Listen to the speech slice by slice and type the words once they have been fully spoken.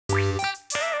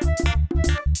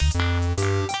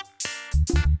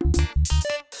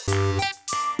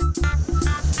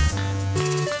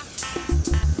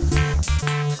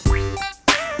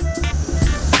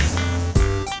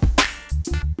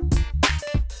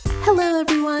Hello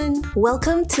everyone!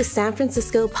 Welcome to San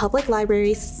Francisco Public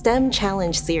Library's STEM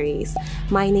Challenge series.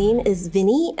 My name is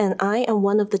Vinnie and I am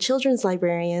one of the children's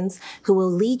librarians who will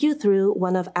lead you through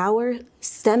one of our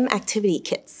STEM activity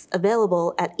kits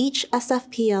available at each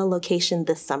SFPL location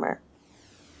this summer.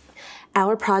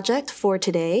 Our project for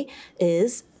today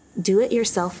is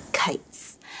do-it-yourself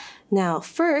kites. Now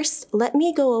first, let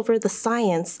me go over the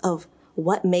science of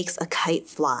what makes a kite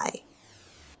fly.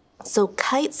 So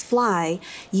kites fly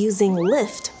using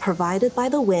lift provided by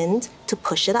the wind to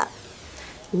push it up.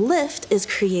 Lift is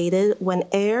created when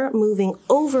air moving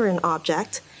over an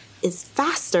object is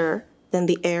faster than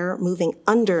the air moving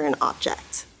under an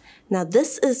object. Now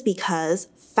this is because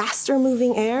faster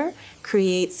moving air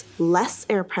creates less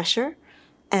air pressure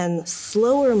and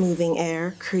slower moving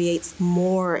air creates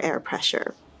more air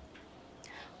pressure.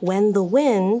 When the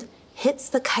wind hits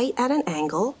the kite at an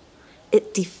angle,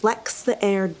 it deflects the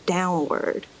air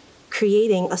downward,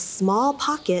 creating a small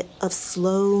pocket of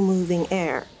slow-moving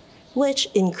air, which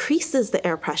increases the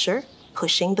air pressure,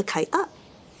 pushing the kite up.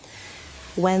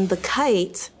 When the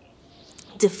kite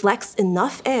deflects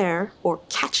enough air or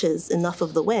catches enough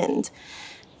of the wind,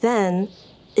 then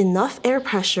enough air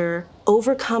pressure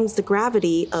overcomes the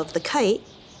gravity of the kite,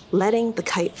 letting the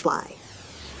kite fly.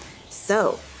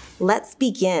 So, let's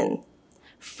begin.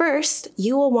 First,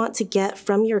 you will want to get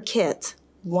from your kit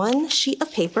one sheet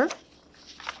of paper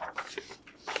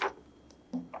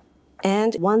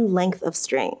and one length of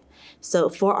string. So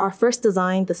for our first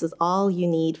design, this is all you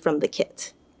need from the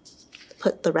kit.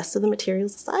 Put the rest of the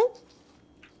materials aside.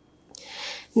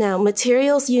 Now,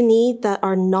 materials you need that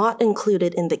are not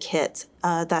included in the kit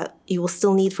that you will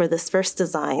still need for this first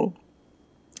design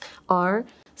are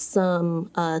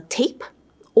some tape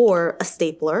or a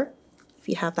stapler, if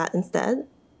you have that instead,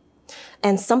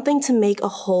 and something to make a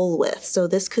hole with. So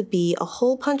this could be a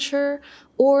hole puncher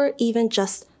or even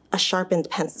just a sharpened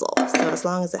pencil, so as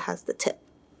long as it has the tip.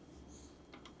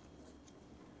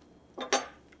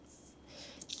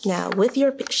 Now, with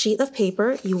your sheet of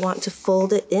paper, you want to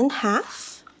fold it in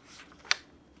half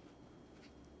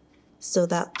so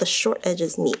that the short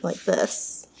edges meet like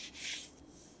this.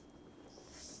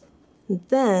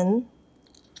 Then,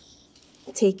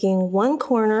 taking one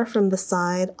corner from the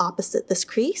side opposite this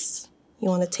crease, you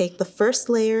want to take the first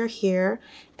layer here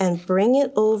and bring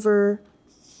it over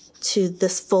to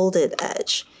this folded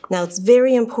edge. Now it's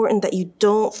very important that you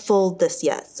don't fold this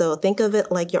yet. So think of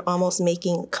it like you're almost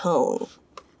making a cone.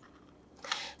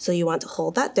 So you want to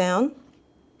hold that down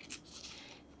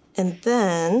and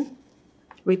then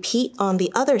repeat on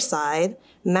the other side,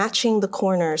 matching the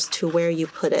corners to where you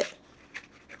put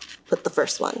the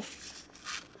first one.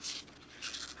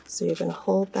 So you're going to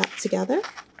hold that together.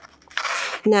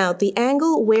 Now, the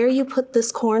angle where you put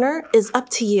this corner is up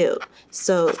to you.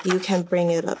 So you can bring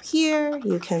it up here,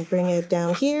 you can bring it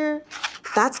down here.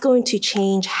 That's going to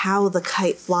change how the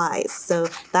kite flies. So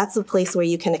that's a place where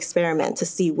you can experiment to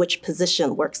see which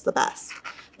position works the best.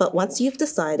 But once you've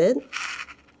decided,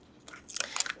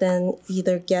 then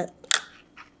either get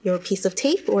your piece of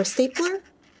tape or stapler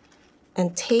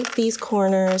and tape these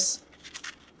corners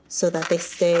so that they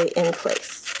stay in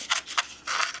place.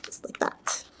 Just like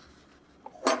that.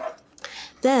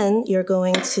 Then you're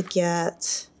going to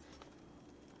get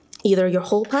either your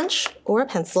hole punch or a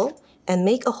pencil and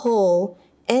make a hole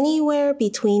anywhere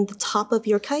between the top of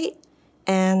your kite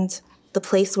and the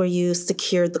place where you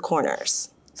secured the corners.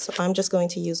 So I'm just going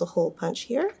to use a hole punch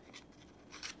here.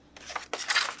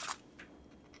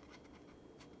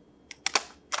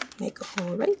 Make a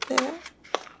hole right there.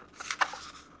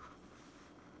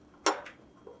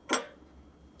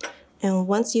 And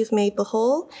once you've made the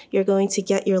hole, you're going to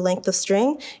get your length of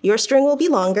string. Your string will be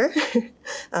longer,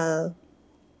 but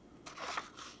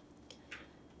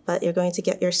you're going to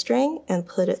get your string and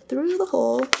put it through the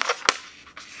hole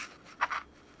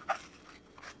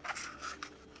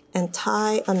and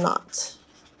tie a knot.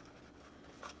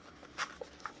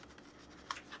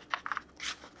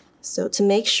 So to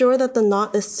make sure that the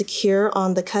knot is secure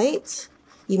on the kite,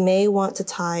 you may want to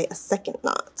tie a second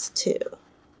knot too.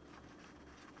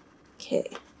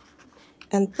 Okay,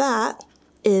 and that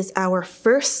is our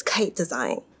first kite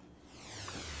design.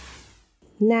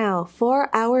 Now, for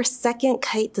our second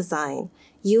kite design,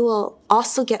 you will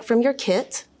also get from your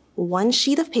kit one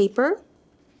sheet of paper,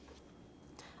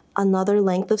 another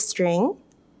length of string,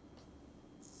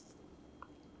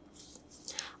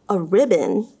 a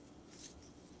ribbon,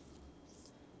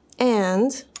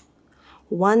 and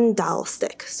one dowel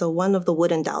stick, so one of the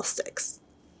wooden dowel sticks.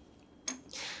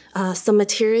 Some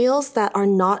materials that are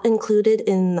not included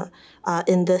in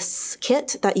this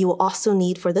kit that you will also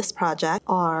need for this project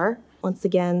are, once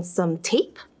again, some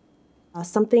tape,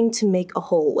 something to make a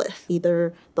hole with,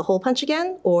 either the hole punch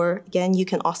again, or again, you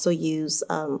can also use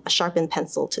a sharpened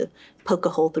pencil to poke a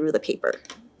hole through the paper.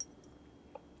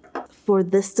 For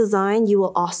this design, you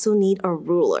will also need a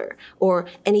ruler or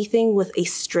anything with a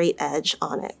straight edge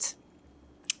on it.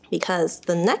 Because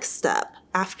the next step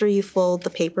after you fold the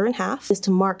paper in half is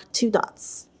to mark 2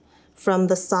 dots. From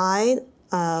the side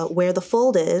where the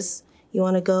fold is, you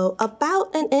want to go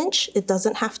about an inch. It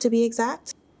doesn't have to be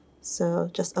exact. So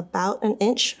just about an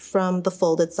inch from the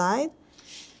folded side.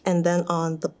 And then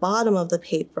on the bottom of the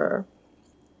paper,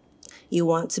 you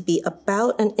want to be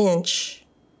about an inch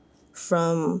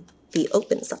from the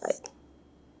open side.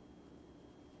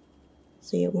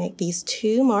 So you make these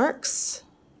 2 marks,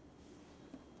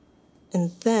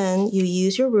 and then you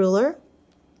use your ruler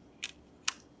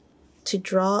to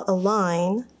draw a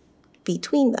line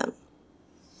between them.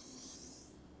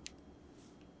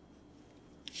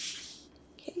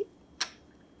 Okay.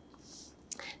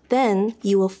 Then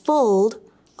you will fold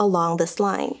along this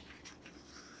line.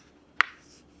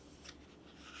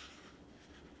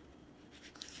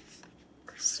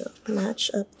 So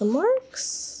match up the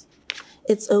marks.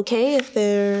 It's okay if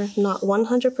they're not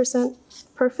 100%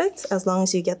 perfect, as long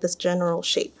as you get this general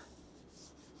shape.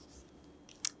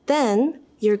 Then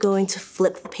you're going to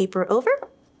flip the paper over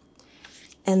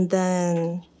and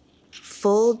then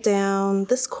fold down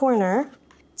this corner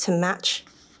to match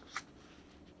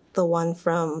the one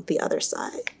from the other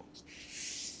side.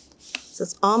 So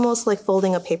it's almost like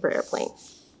folding a paper airplane.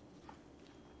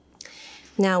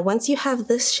 Now, once you have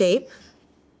this shape,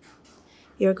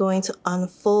 you're going to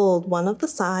unfold one of the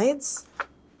sides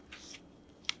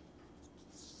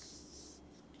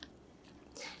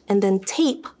and then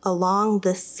tape along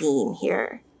this seam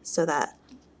here so that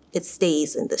it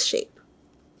stays in this shape.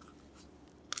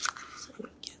 So we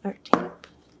get our tape.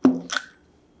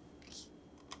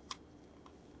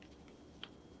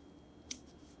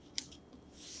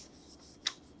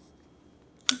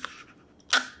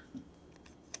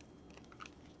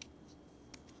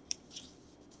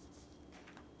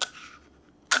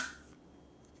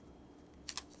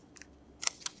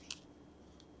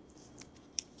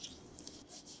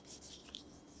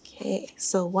 Okay,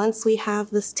 so once we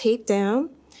have this tape down,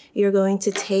 you're going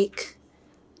to take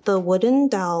the wooden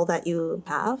dowel that you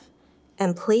have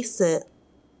and place it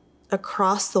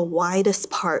across the widest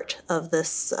part of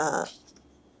this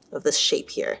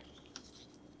shape here.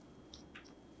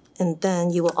 And then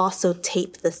you will also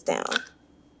tape this down.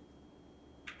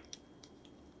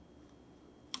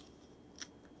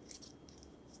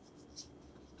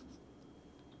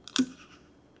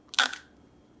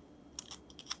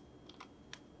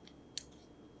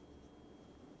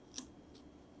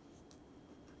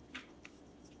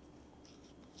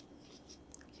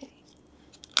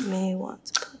 You may want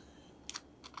to put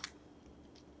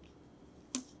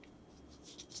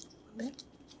a bit.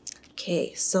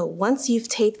 Okay, so once you've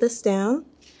taped this down,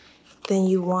 then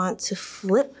you want to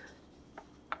flip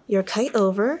your kite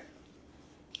over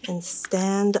and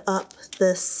stand up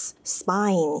this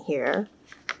spine here.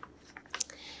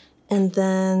 And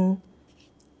then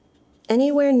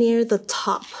anywhere near the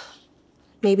top,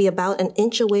 maybe about an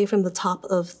inch away from the top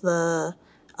of the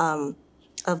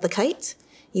kite,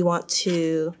 you want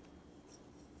to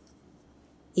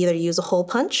either use a hole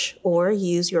punch or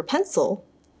use your pencil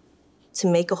to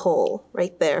make a hole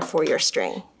right there for your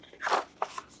string.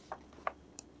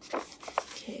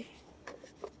 Okay.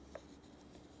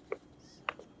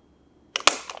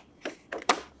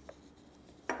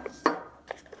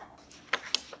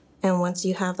 And once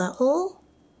you have that hole,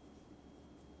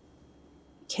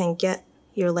 you can get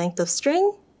your length of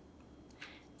string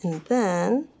and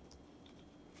then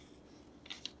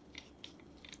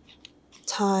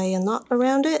tie a knot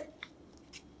around it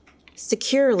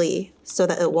securely so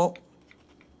that it won't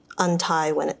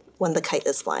untie when the kite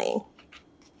is flying.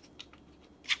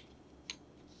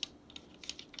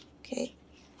 Okay,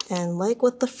 and like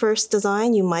with the first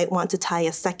design, you might want to tie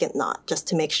a second knot just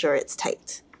to make sure it's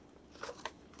tight.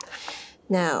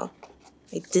 Now,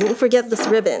 I didn't forget this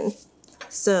ribbon.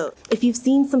 So if you've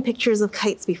seen some pictures of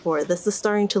kites before, this is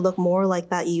starting to look more like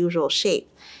that usual shape.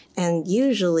 And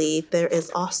usually there is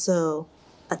also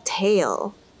a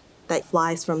tail that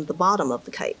flies from the bottom of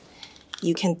the kite.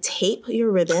 You can tape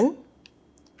your ribbon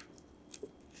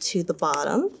to the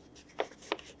bottom,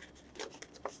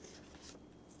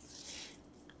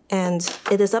 and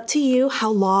it is up to you how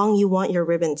long you want your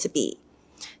ribbon to be.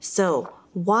 So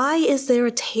why is there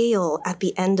a tail at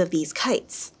the end of these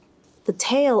kites? The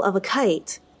tail of a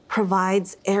kite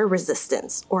provides air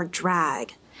resistance or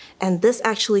drag, and this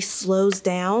actually slows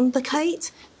down the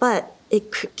kite, but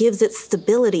it gives it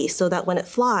stability so that when it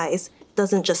flies,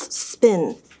 doesn't just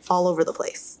spin all over the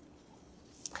place.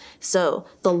 So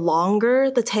the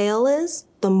longer the tail is,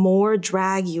 the more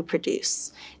drag you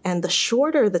produce. And the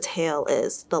shorter the tail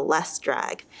is, the less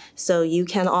drag. So you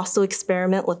can also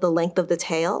experiment with the length of the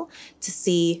tail to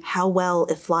see how well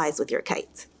it flies with your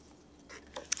kite.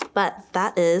 But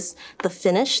that is the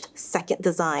finished second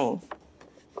design.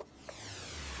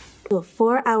 So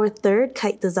for our third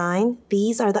kite design,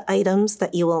 these are the items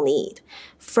that you will need.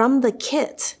 From the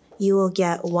kit, you will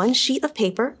get 1 sheet of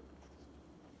paper,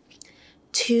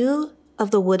 2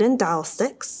 of the wooden dowel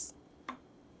sticks,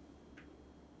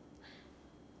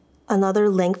 another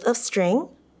length of string,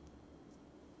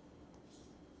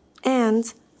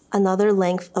 and another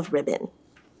length of ribbon.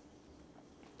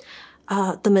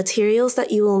 The materials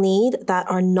that you will need that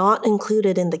are not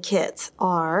included in the kit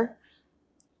are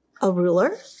a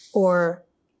ruler or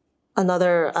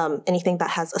another anything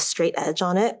that has a straight edge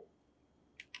on it,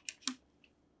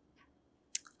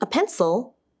 a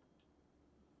pencil,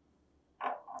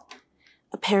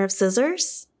 a pair of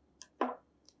scissors,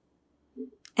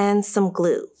 and some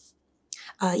glue.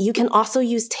 You can also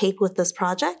use tape with this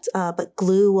project, but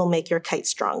glue will make your kite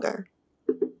stronger.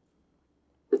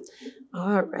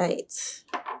 All right.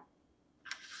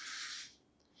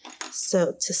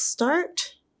 So to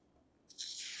start,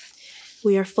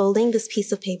 we are folding this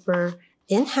piece of paper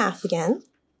in half again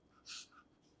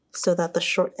so that the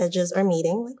short edges are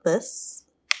meeting like this.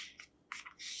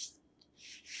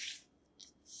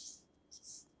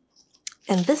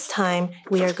 And this time,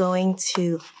 we are going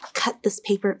to cut this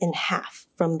paper in half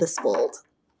from this fold.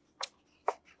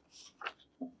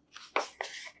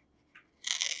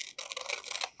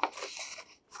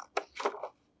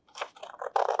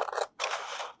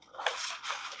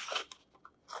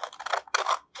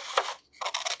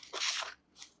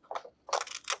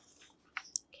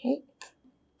 Okay.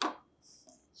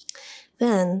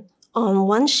 Then, on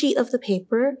 1 sheet of the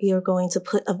paper, you're going to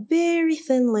put a very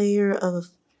thin layer of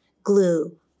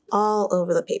glue all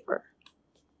over the paper.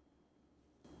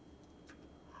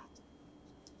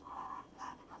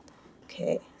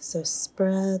 Okay, so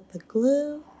spread the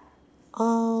glue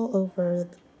all over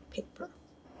the paper.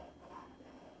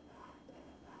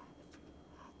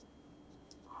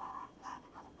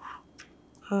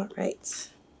 All right.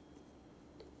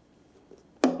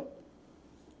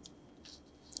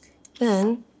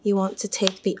 Then you want to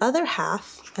take the other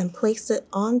half and place it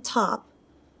on top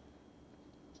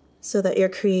so that you're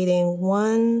creating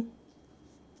 1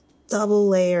 double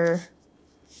layer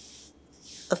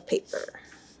of paper.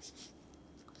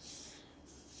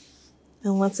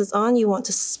 And once it's on, you want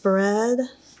to spread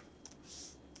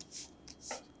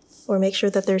or make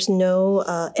sure that there's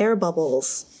no air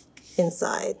bubbles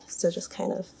inside. So just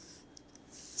kind of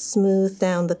smooth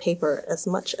down the paper as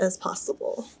much as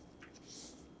possible.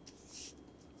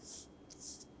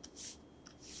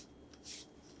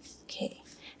 Okay,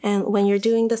 and when you're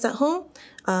doing this at home,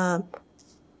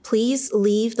 please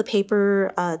leave the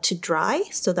paper to dry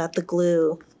so that the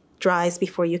glue dries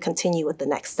before you continue with the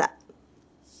next step.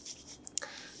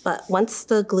 But once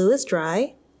the glue is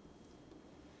dry,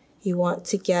 you want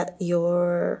to get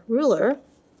your ruler.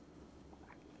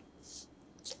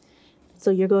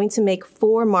 So you're going to make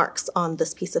 4 marks on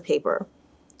this piece of paper.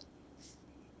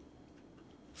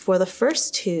 For the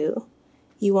first 2,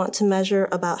 you want to measure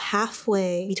about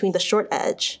halfway between the short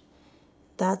edge.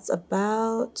 That's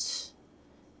about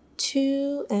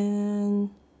 2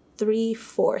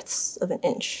 3/4 of an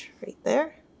inch right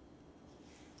there.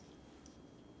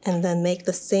 And then make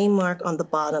the same mark on the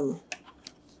bottom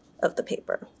of the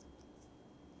paper.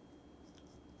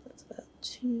 That's about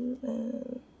 2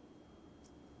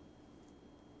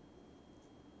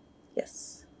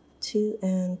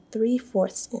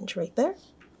 3/4 inch right there.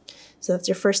 So that's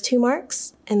your first 2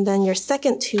 marks. And then your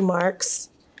second 2 marks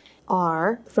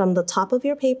are from the top of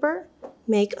your paper,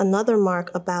 make another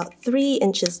mark about 3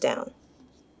 inches down.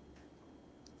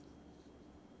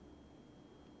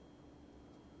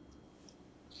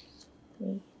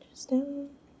 Down.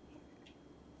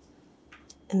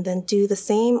 And then do the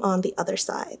same on the other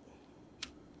side.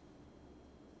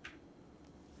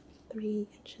 3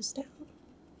 inches down.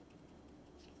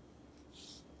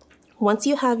 Once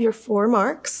you have your 4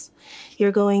 marks,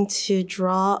 you're going to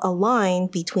draw a line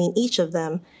between each of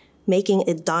them, making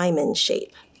a diamond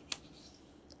shape.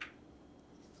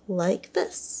 Like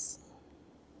this.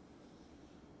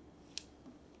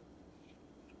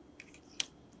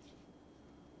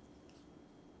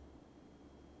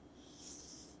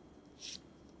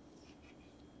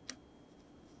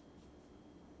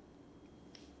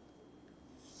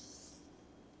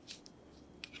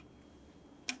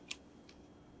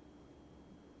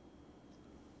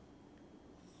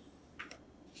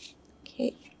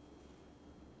 Okay.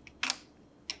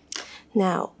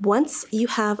 Now, once you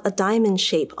have a diamond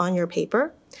shape on your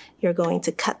paper, you're going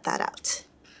to cut that out.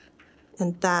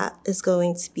 And that is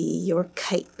going to be your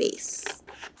kite base.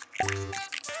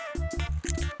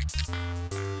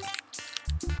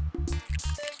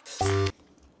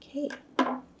 Okay.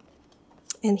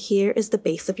 And here is the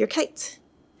base of your kite.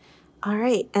 All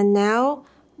right, and now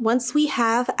once we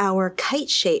have our kite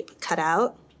shape cut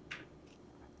out,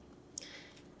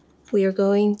 we are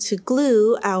going to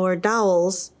glue our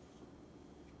dowels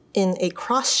in a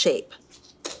cross shape.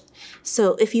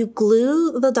 So if you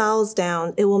glue the dowels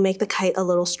down, it will make the kite a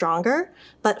little stronger,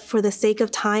 but for the sake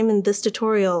of time in this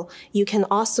tutorial, you can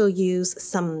also use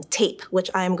some tape,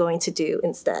 which I am going to do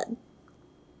instead.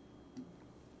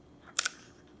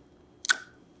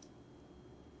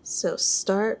 So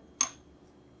start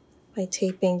by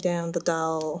taping down the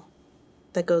dowel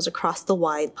that goes across the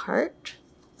wide part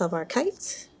of our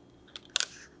kite.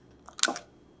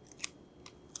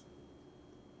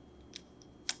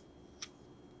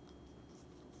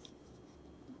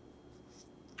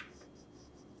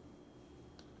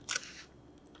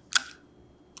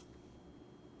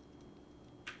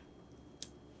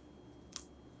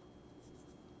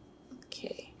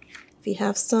 Okay, if you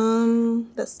have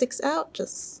some that sticks out,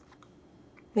 just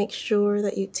make sure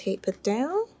that you tape it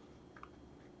down.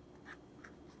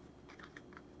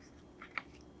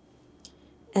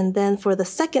 And then for the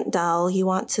second dowel, you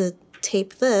want to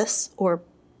tape this or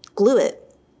glue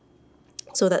it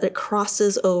so that it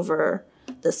crosses over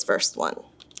this first one.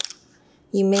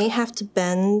 You may have to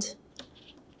bend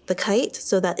the kite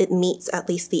so that it meets at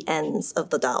least the ends of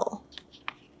the dowel,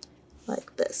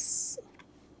 like this.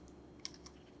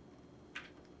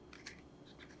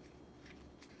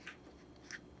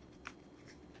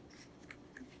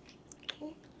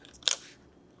 Okay.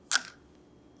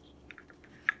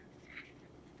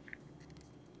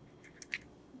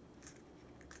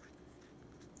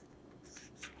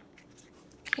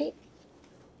 Okay.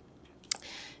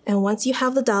 And once you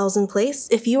have the dowels in place,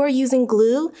 if you are using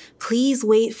glue, please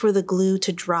wait for the glue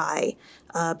to dry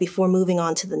before moving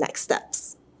on to the next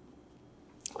steps.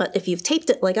 But if you've taped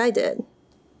it like I did,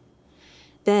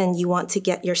 then you want to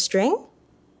get your string,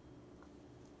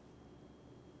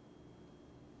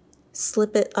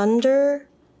 slip it under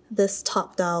this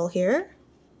top dowel here,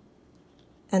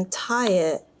 and tie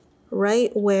it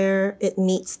right where it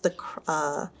meets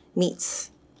the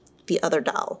other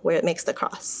dowel, where it makes the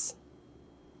cross.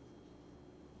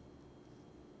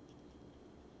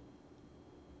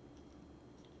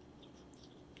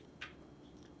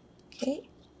 Okay.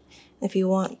 If you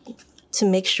want to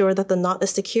make sure that the knot is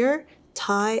secure,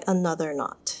 tie another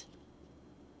knot.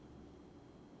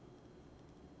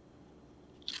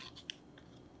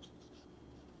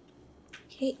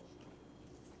 Okay.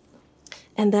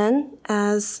 And then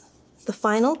as the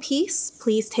final piece,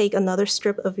 please take another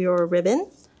strip of your ribbon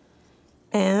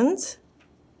and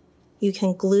you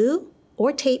can glue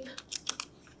or tape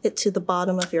it to the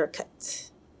bottom of your kite.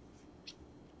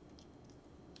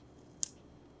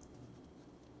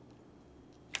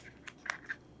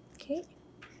 Okay.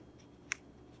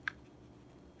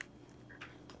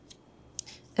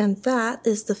 And that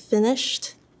is the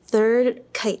finished third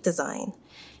kite design.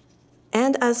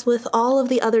 And as with all of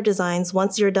the other designs,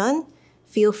 once you're done,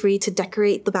 feel free to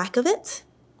decorate the back of it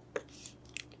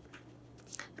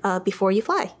before you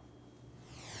fly.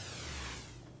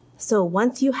 So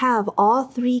once you have all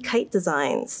three kite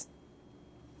designs,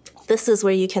 this is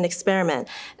where you can experiment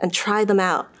and try them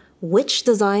out. Which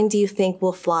design do you think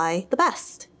will fly the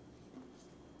best?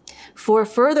 For a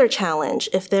further challenge,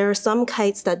 if there are some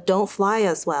kites that don't fly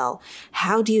as well,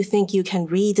 how do you think you can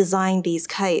redesign these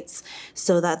kites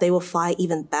so that they will fly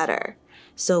even better?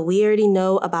 So we already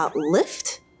know about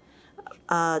lift,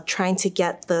 trying to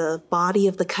get the body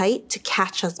of the kite to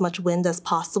catch as much wind as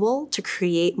possible to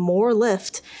create more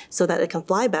lift so that it can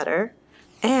fly better.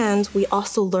 And we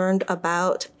also learned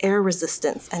about air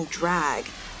resistance and drag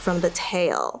from the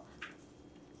tail.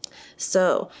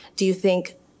 So do you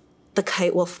think the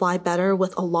kite will fly better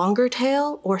with a longer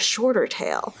tail or shorter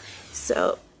tail?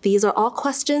 So these are all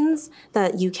questions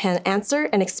that you can answer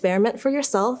and experiment for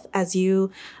yourself as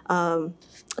you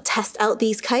test out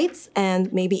these kites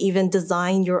and maybe even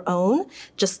design your own,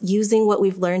 just using what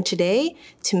we've learned today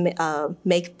to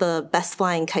make the best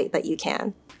flying kite that you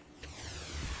can.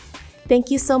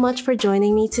 Thank you so much for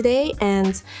joining me today,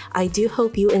 and I do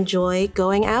hope you enjoy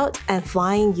going out and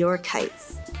flying your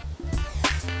kites.